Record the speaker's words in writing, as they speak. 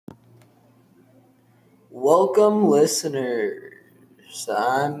Welcome, listeners.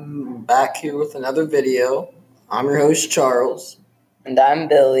 I'm back here with another video. I'm your host, Charles. And I'm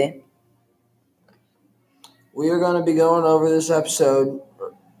Billy. We are going to be going over this episode.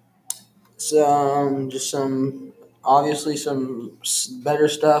 Obviously some better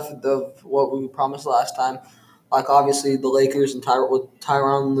stuff of what we promised last time. Like, obviously, the Lakers and with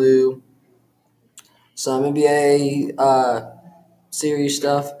Tyronn Lue. Some NBA series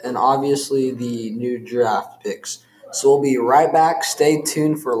stuff, and obviously the new draft picks. So we'll be right back. Stay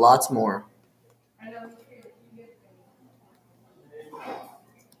tuned for lots more.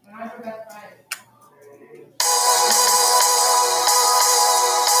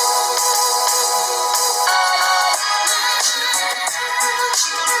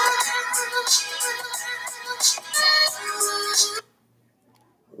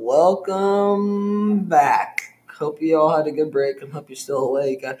 Welcome back. Hope you all had a good break and hope you're still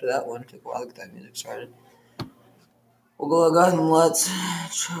awake after that one. It took a while to get that music started. We'll go ahead and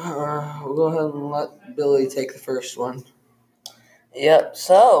let Billy take the first one. Yep.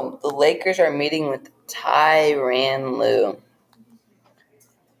 So the Lakers are meeting with Tyronn Lue.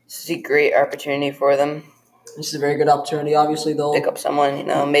 This is a great opportunity for them. This is a very good opportunity. Obviously, they'll pick up someone.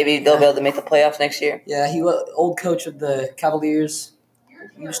 Maybe they'll be able to make the playoffs next year. Yeah, he was old coach of the Cavaliers.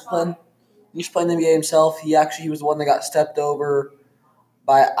 He used to play in the NBA himself. He was the one that got stepped over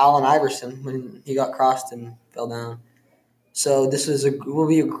by Allen Iverson when he got crossed and fell down. So this will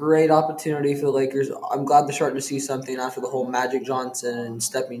be a great opportunity for the Lakers. I'm glad they're starting to see something after the whole Magic Johnson and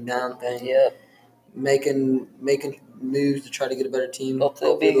stepping down thing. Yep. Making moves to try to get a better team. Hopefully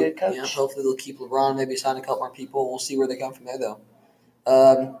they'll be a good coach. Yeah, hopefully they'll keep LeBron, maybe sign a couple more people. We'll see where they come from there, though.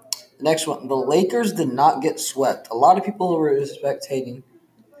 The next one, the Lakers did not get swept. A lot of people were spectating.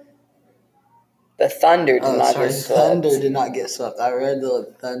 The Thunder did not get swept. Thunder did not get swept. I read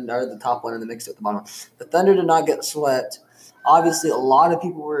the Thunder, the top one, and the mixed at the bottom. The Thunder did not get swept. Obviously, a lot of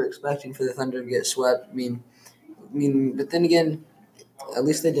people were expecting for the Thunder to get swept. I mean, but then again, at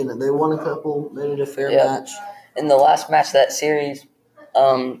least they didn't. They won a couple. They did a fair match. In the last match of that series,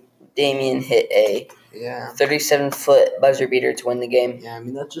 Damian hit a 37-foot buzzer beater to win the game. Yeah, I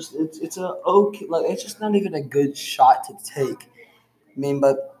mean that's just it's just not even a good shot to take. I mean,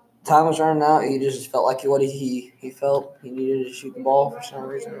 but time was running out. He just felt like he felt he needed to shoot the ball for some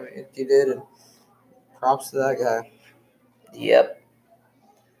reason. He did, and props to that guy. Yep.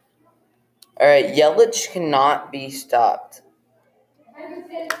 All right, Yelich cannot be stopped.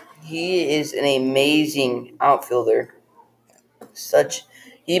 He is an amazing outfielder.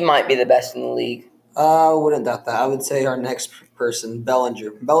 He might be the best in the league. I wouldn't doubt that. I would say our next person,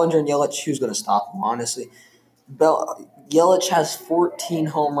 Bellinger. Bellinger and Yelich, who's going to stop him, honestly? Yelich has 14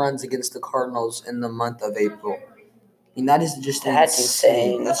 home runs against the Cardinals in the month of April. I mean, that's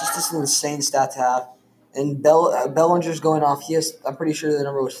insane. That's just an insane stat to have. And Bellinger's going off. I'm pretty sure the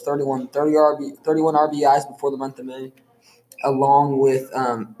number was 31 RBIs before the month of May, along with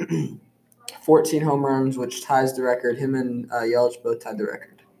 14 home runs, which ties the record. Him and Yelich both tied the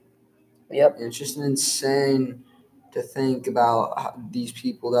record. Yep. And it's just insane to think about these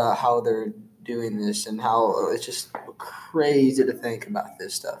people, how they're doing this, and how it's just crazy to think about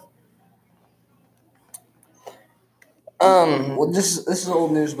this stuff. This is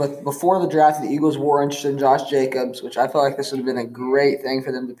old news, but before the draft, the Eagles were interested in Josh Jacobs, which I felt like this would have been a great thing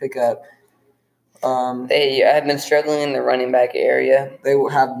for them to pick up. They have been struggling in the running back area. They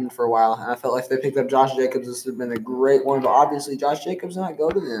have been for a while, and I felt like if they picked up Josh Jacobs, this would have been a great one. But obviously, Josh Jacobs did not go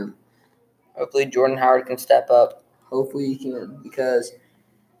to them. Hopefully, Jordan Howard can step up. Hopefully, he can, because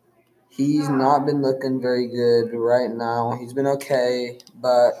he's not been looking very good right now. He's been okay,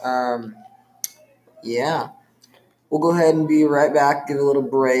 but yeah. We'll go ahead and be right back, give a little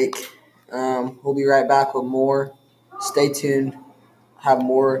break. We'll be right back with more. Stay tuned. Have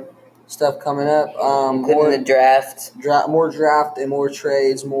more stuff coming up. More the draft. More draft and more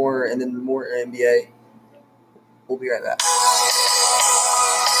trades, and then more NBA. We'll be right back.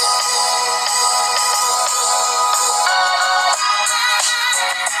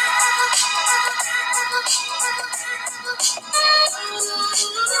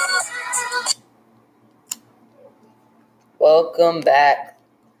 Welcome back.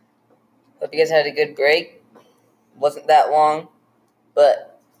 Hope you guys had a good break. Wasn't that long,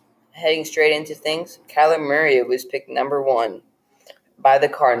 but heading straight into things, Kyler Murray was picked number 1 by the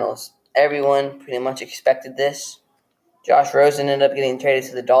Cardinals. Everyone pretty much expected this. Josh Rosen ended up getting traded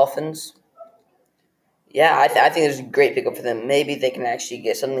to the Dolphins. Yeah, I think it's a great pickup for them. Maybe they can actually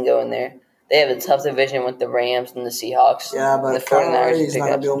get something going there. They have a tough division with the Rams and the Seahawks. Yeah, but Kyler Murray is not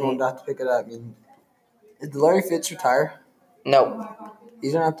going to be able to pick it up. I mean, did Larry Fitz retire? No.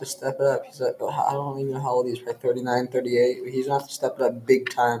 He's gonna have to step it up. He's like, I don't even know how old he is, probably 39, 38. He's gonna have to step it up big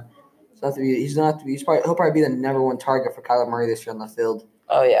time. He's gonna have to be. He'll probably be the number one target for Kyler Murray this year on the field.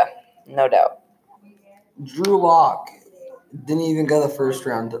 Oh yeah, no doubt. Drew Lock didn't even go the first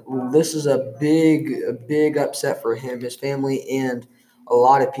round. This is a big upset for him, his family, and a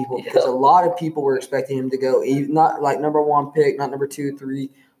lot of people because a lot of people were expecting him to go not like number one pick, not number 2, 3,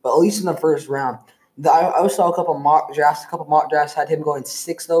 but at least in the first round. I saw a couple mock drafts. A couple mock drafts had him going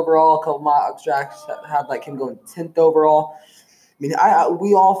 6th overall. A couple mock drafts had like him going 10th overall. I mean,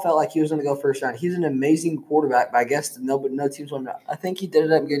 we all felt like he was going to go first round. He's an amazing quarterback, but I guess no teams wanted. I think he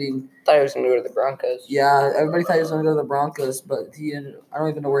ended up getting. Thought he was going to go to the Broncos. Yeah, everybody thought he was going to go to the Broncos, but I don't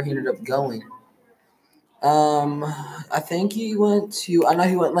even know where he ended up going. I think he went to. I know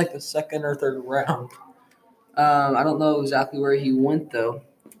he went like the 2nd or 3rd round. I don't know exactly where he went though.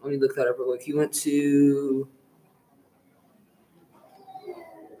 Let me look that up real quick. He went to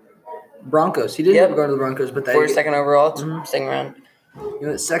Broncos. He didn't even go to the Broncos, but first, 2nd overall, 2nd round. He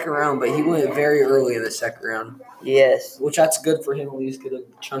went 2nd round, but he went very early in the 2nd round. Yes, which that's good for him. At least get a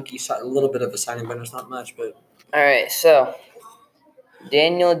chunky, a little bit of a signing bonus, not much, but. All right, so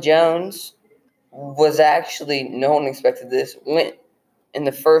Daniel Jones was actually no one expected this. Went in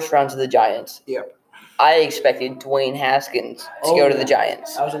the first round to the Giants. Yep. I expected Dwayne Haskins to go to the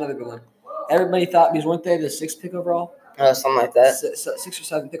Giants. That was another good one. Everybody thought because weren't they the 6th pick overall? Something like that. 6th or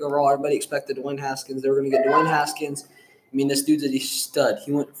 7th pick overall. Everybody expected Dwayne Haskins. They were going to get Dwayne Haskins. I mean, this dude's a stud.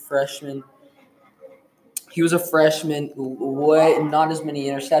 He went freshman. He was a freshman. Not as many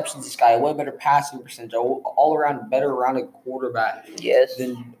interceptions. This guy, way better passing percentage. All around better rounded quarterback. Yes.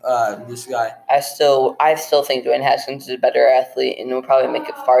 Than this guy. I still think Dwayne Haskins is a better athlete and will probably make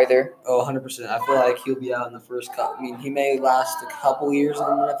it farther. Oh, 100%. I feel like he'll be out in the first couple. I mean, he may last a couple years in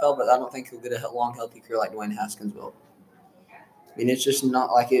the NFL, but I don't think he'll get a long, healthy career like Dwayne Haskins will. I mean, it's just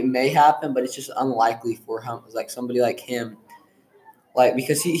not like it may happen, but it's just unlikely for him, like somebody like him, like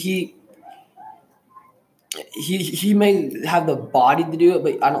because he may have the body to do it,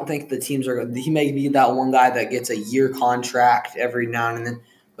 but I don't think the teams are. He may be that one guy that gets a year contract every now and then.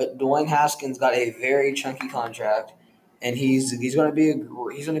 But Dwayne Haskins got a very chunky contract, and he's going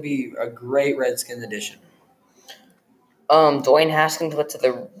to be a great Redskins addition. Dwayne Haskins went to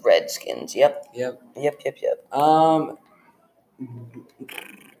the Redskins. Yep.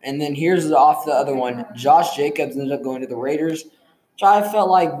 And then here's off the other one. Josh Jacobs ended up going to the Raiders. Which I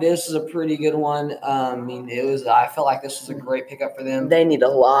felt like this is a pretty good one. I felt like this was a great pickup for them. They need a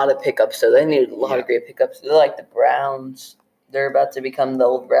lot of pickups, so they need a lot of great pickups. They're like the Browns. They're about to become the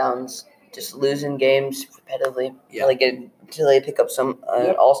old Browns, just losing games repetitively until they pick up some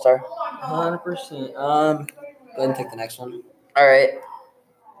all-star. 100%. Go ahead and take the next one. All right.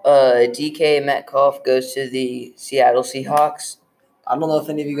 DK Metcalf goes to the Seattle Seahawks. I don't know if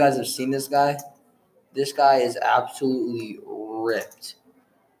any of you guys have seen this guy. This guy is absolutely ripped.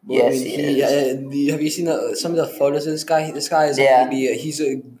 Yes, he is. Have you seen some of the photos of this guy? This guy is he's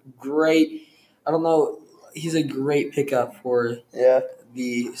a great. I don't know. He's a great pickup for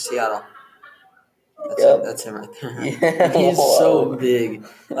the Seattle. That's him right there. Yeah. He's so big.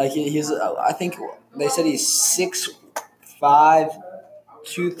 Like he's. I think they said he's 6'5",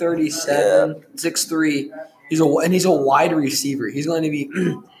 237, 6'3". He's a wide receiver. He's going to be.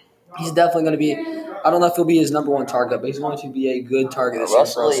 He's definitely going to be. I don't know if he'll be his number one target, but he's going to be a good target this year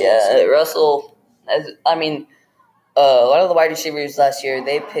for Russell. Russell. A lot of the wide receivers last year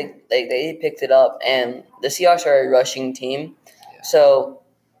they picked it up, and the Seahawks are a rushing team. Yeah. So,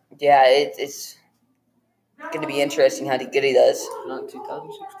 it's going to be interesting how good he does. Not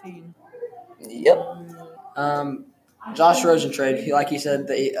 2016. Yep. Josh Rosen trade. Like you said,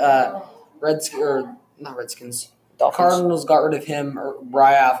 the Redskins. Dolphins. Cardinals got rid of him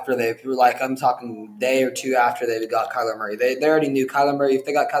right after I'm talking day or two after they got Kyler Murray. They already knew Kyler Murray. If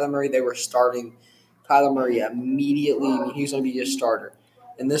they got Kyler Murray, they were starting Kyler Murray immediately. I mean, he was going to be a starter.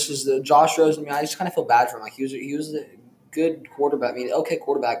 And this is the Josh Rosen. I mean, I just kind of feel bad for him. Like he was a good quarterback. I mean, okay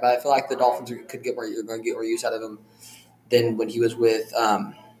quarterback, but I feel like the Dolphins could get more use out of him than when he was with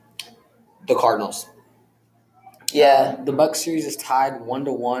the Cardinals. Yeah, the Bucs series is tied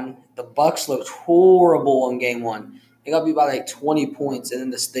 1-1. The Bucs looked horrible in game one. They got beat by like 20 points, and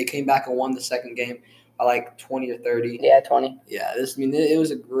then they came back and won the second game by like 20 or 30. Yeah, 20. Yeah, it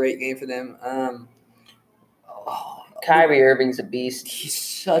was a great game for them. Kyrie Irving's a beast.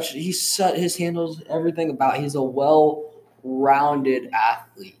 His handles everything about. He's a well-rounded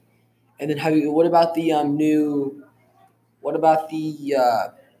athlete. And then what about the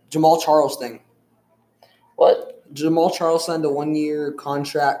Jamal Charles thing? What? Jamal Charles signed a 1-year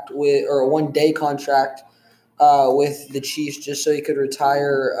contract a 1-day contract with the Chiefs just so he could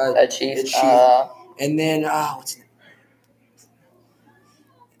retire A Chief. a Chief. And then what's his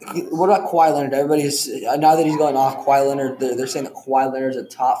name? What about Kawhi Leonard? Everybody's now that he's going off Kawhi Leonard. They're saying that Kawhi Leonard's a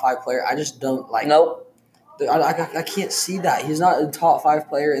top 5 player. I just don't like. Nope. I can't see that. He's not a top 5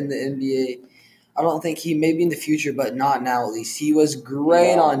 player in the NBA. I don't think he may be in the future, but not now at least. He was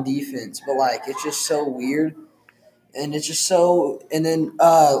great on defense, but like it's just so weird. And it's just so – and then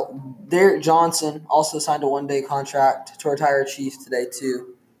Derek Johnson also signed a one-day contract to retire Chiefs today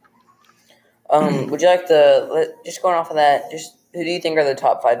too. Would you like to – just going off of that, just who do you think are the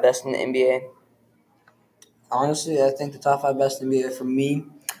top 5 best in the NBA? Honestly, I think the top 5 best in the NBA for me,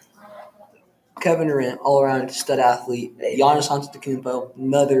 Kevin Durant, all-around stud athlete. Giannis Antetokounmpo,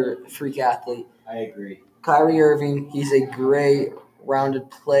 another freak athlete. I agree. Kyrie Irving, he's a great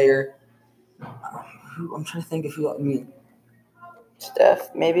rounded player. I'm trying to think of who. I mean,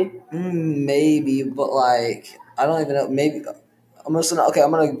 Steph, maybe. Maybe, but like I don't even know. Maybe I'm gonna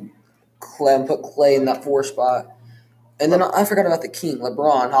put Clay in that 4 spot, and then I forgot about the King,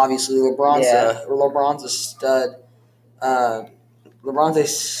 LeBron. Obviously, LeBron's a stud. LeBron's a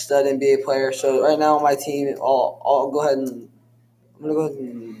stud NBA player. So right now on my team, I'll go ahead and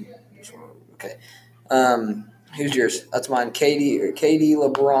okay. Who's yours? That's mine. KD,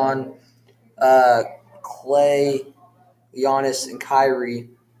 LeBron, Clay, Giannis, and Kyrie.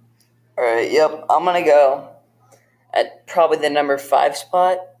 All right, yep. I'm going to go at probably the number 5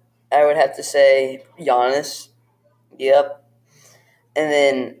 spot. I would have to say Giannis. Yep. And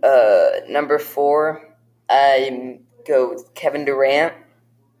then number 4, I go with Kevin Durant.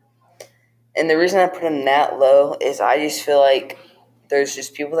 And the reason I put him that low is I just feel like there's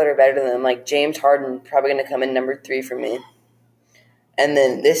just people that are better than him. Like James Harden, probably going to come in number 3 for me. And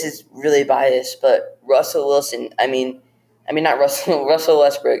then this is really biased, but Russell Wilson, Russell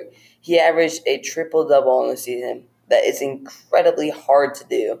Westbrook, he averaged a triple-double in the season. That is incredibly hard to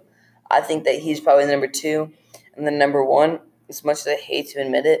do. I think that he's probably number 2. And then number 1, as much as I hate to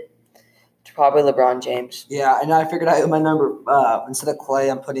admit it, it's probably LeBron James. Yeah, and I figured out my number, instead of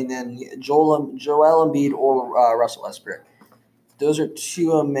Clay, I'm putting in Joel Embiid or Russell Westbrook. Those are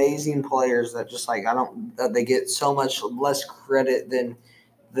 2 amazing players that just they get so much less credit than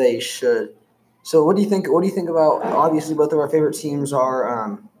they should. So what do you think? What do you think about? Obviously, both of our favorite teams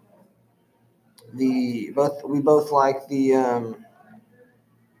are we both like the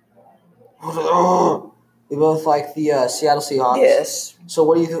we both like the Seattle Seahawks. Yes. So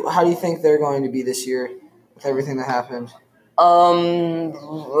how do you think they're going to be this year with everything that happened?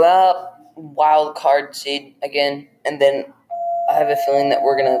 Wild card seed again, and then I have a feeling that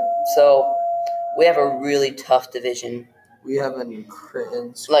we're gonna. So we have a really tough division. We have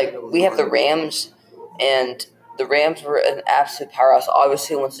we have the Rams, and the Rams were an absolute powerhouse.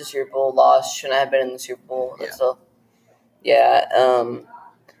 Obviously, once the Super Bowl lost, shouldn't have been in the Super Bowl. Yeah. So,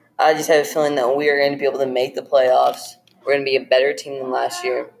 I just have a feeling that we are going to be able to make the playoffs. We're going to be a better team than last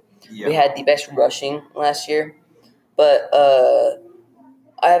year. Yeah. We had the best rushing last year. But I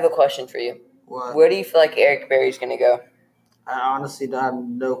have a question for you. What? Where do you feel like Eric Berry's going to go? I honestly have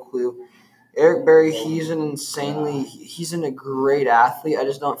no clue. Eric Berry, he's a great athlete. I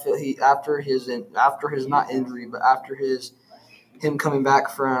just don't feel after his not injury, but after him coming back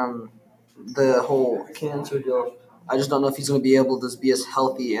from the whole cancer deal, I just don't know if he's going to be able to be as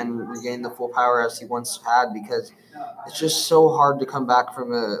healthy and regain the full power as he once had, because it's just so hard to come back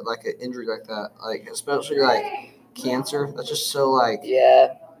from an injury like that, especially cancer. That's just so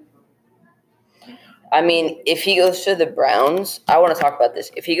Yeah. I mean, if he goes to the Browns, I want to talk about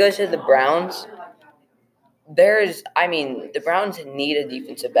this. If he goes to the Browns, the Browns need a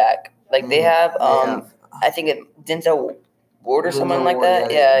defensive back. They have, I think Denzel Ward or someone like that.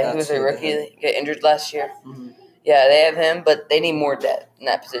 Yeah, he was a rookie. He got injured last year. Mm-hmm. Yeah, they have him, but they need more depth in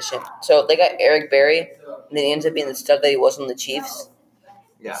that position. So if they got Eric Berry, and then he ends up being the stud that he was on the Chiefs.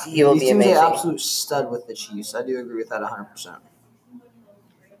 Yeah, he will be amazing. He's an absolute stud with the Chiefs. I do agree with that 100%.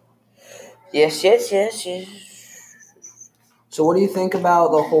 Yes. So what do you think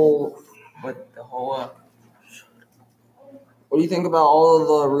about what do you think about all of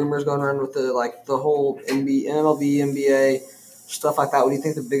the rumors going around with the whole MLB, NBA, stuff like that? What do you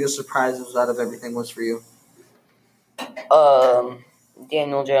think the biggest surprises out of everything was for you?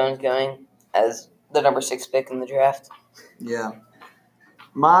 Daniel Jones going as the number 6 pick in the draft. Yeah.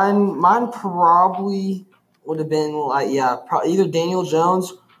 Mine probably would have been either Daniel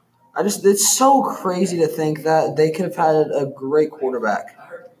Jones. It's so crazy to think that they could have had a great quarterback.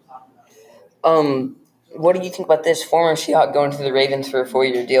 What do you think about this former Seahawk going to the Ravens for a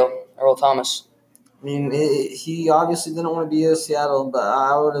 4-year deal, Earl Thomas? I mean, he obviously didn't want to be in Seattle, but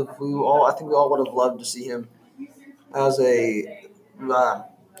I think we all would have loved to see him as a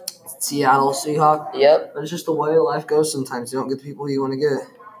Seattle Seahawk. Yep. But it's just the way life goes sometimes. You don't get the people you want to get.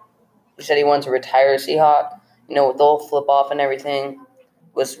 He said he wanted to retire a Seahawk, with the whole flip off and everything.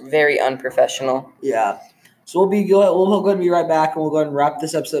 Was very unprofessional. Yeah. So we'll go ahead and be right back, and we'll go ahead and wrap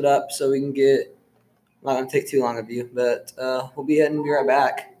this episode up so we can get. Not going to take too long of you, but we'll be ahead and be right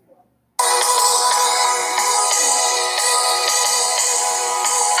back.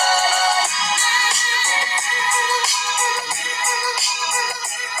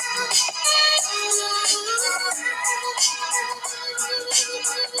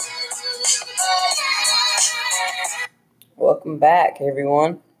 Welcome back,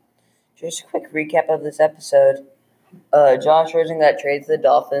 everyone. Just a quick recap of this episode. Josh Rosen got traded to the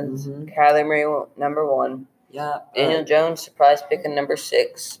Dolphins. Kyler Murray, number 1. Yeah. Daniel Jones, surprise pick in number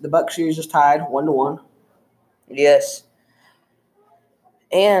 6. The Bucs series just tied 1-1. Yes.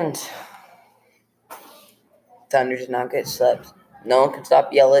 And Thunder did not get swept. No one can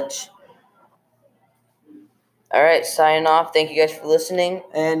stop Yelich. All right, signing off. Thank you guys for listening.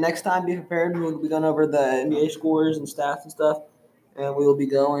 And next time, be prepared. We'll be going over the NBA scores and stats and stuff. And we will be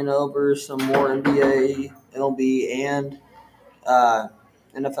going over some more NBA, MLB, and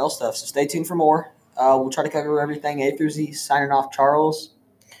NFL stuff. So stay tuned for more. We'll try to cover everything A through Z. Signing off, Charles.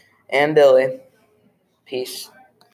 And Billy. Peace.